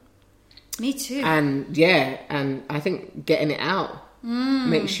 Me too. And I think getting it out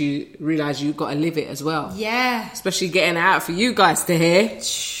makes you realise you've got to live it as well. Yeah. Especially getting it out for you guys to hear.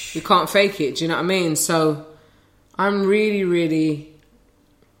 You can't fake it, do you know what I mean? So I'm really, really,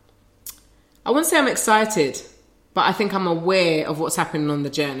 I wouldn't say I'm excited, but I think I'm aware of what's happening on the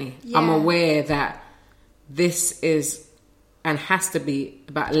journey. Yeah. I'm aware that this is and has to be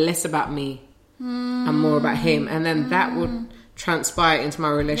less about me and more about him. And then that would transpire into my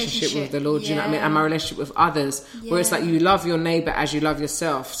relationship with the Lord, do you know what I mean? And my relationship with others, where it's like you love your neighbour as you love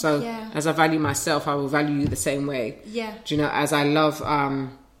yourself. So as I value myself, I will value you the same way. Yeah. Do you know, as I love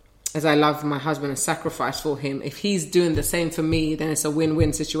my husband and sacrifice for him, if he's doing the same for me, then it's a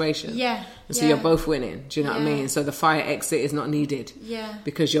win-win situation. Yeah. And so you're both winning. Do you know what I mean? So the fire exit is not needed. Yeah.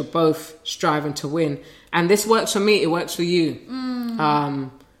 Because you're both striving to win. And this works for me, it works for you.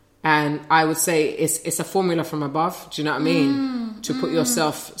 And I would say it's a formula from above. Do you know what I mean? To put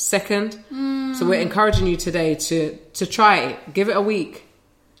yourself second. So we're encouraging you today to try it. Give it a week.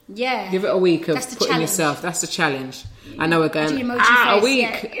 Yeah. Give it a week of putting yourself. That's the challenge. I know we're going, a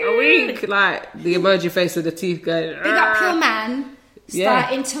week. Like the emoji face with the teeth going. Big up your man.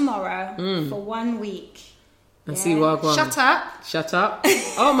 Starting tomorrow for 1 week. And see what I want. Shut up.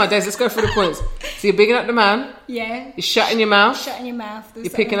 Oh my days, let's go through the points. So you're bigging up the man. Yeah. You're shutting your mouth. You're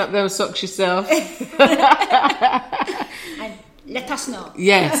picking up them socks yourself. And let us know.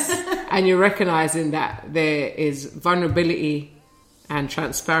 Yes. And you're recognising that there is vulnerability and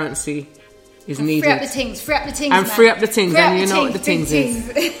transparency is needed. Free up the things. And free up the things. And you know what the things is.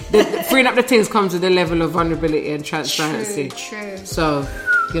 Freeing up the things comes with a level of vulnerability and transparency. True. So,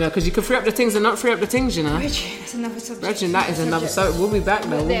 you know, because you can free up the things and not free up the things, you know. That's another subject. Reggie, that is another subject. We'll be back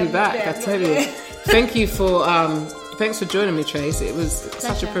though. We'll be back. I tell you. Thank you for thanks for joining me, Trace. It was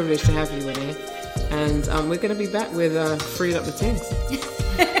such a privilege to have you in here. And we're going to be back with Freeing Up the Things.